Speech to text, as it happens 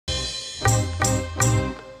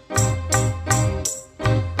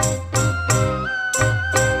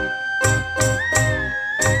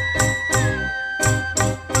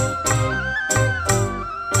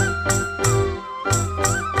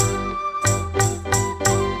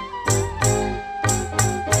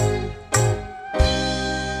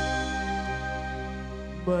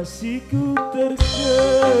Masih ku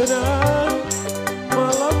terkenang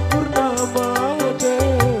malam purnama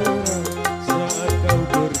terang saat kau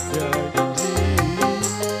berjanji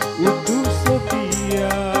untuk setia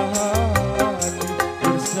hati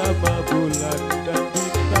bersama bulan dan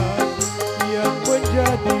bintang yang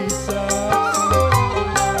menjadi saksi.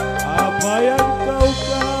 Apa yang kau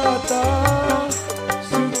kata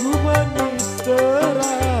sungguh manis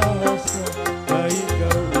terasa, baik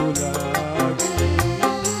kau ulangi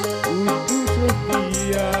untuk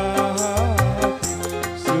setia hati.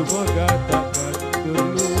 Semoga takkan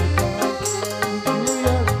terluka untuk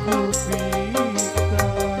yang ku pinta.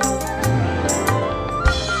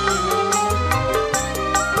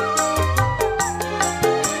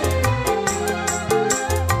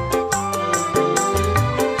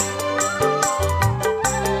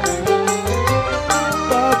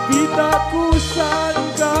 Tapi tak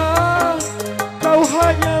kusangka kau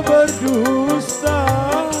hanya berdusta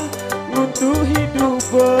untuk hidup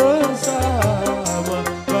bersama.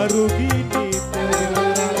 Baru gini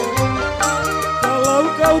terang, kalau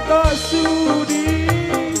kau tak sudi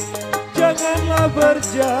janganlah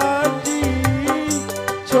berjanji.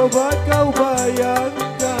 Coba kau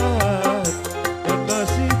bayangkan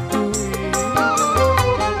nasibku ini,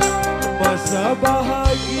 masa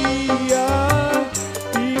bahagia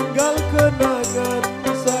tinggal kenangan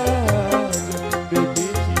saja. Demi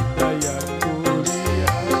cinta yang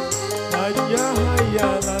mulia hanya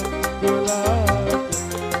hayalan belaka.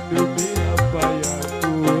 Demi apa yang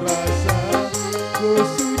ku rasa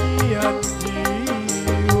kesunyian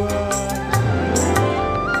jiwa.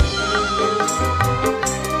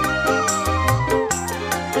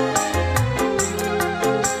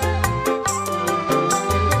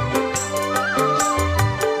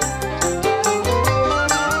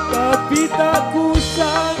 Tapi tak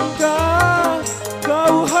kusangka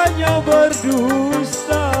kau hanya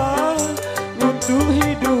berdusta untuk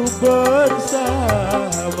hidup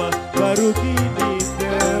bersama. Baru kini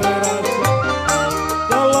terasa,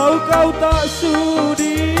 kalau kau tak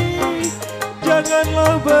sudi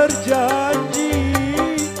janganlah berjanji.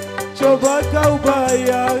 Coba kau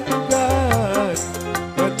bayangkan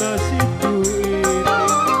nasibku ini,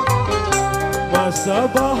 masa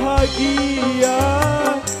bahagia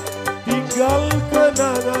tinggal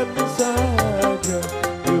kenangan saja.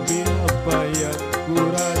 Demi apa yang ku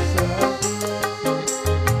rasa,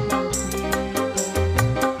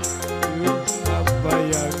 demi apa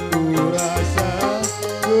yang ku rasa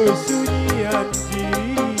kesunyian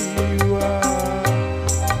jiwa.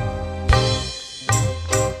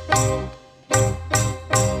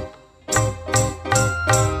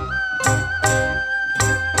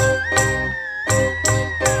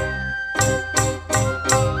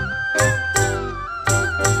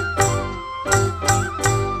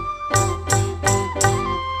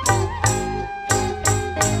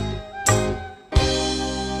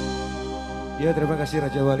 Ya, terima kasih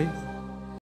Rajawali.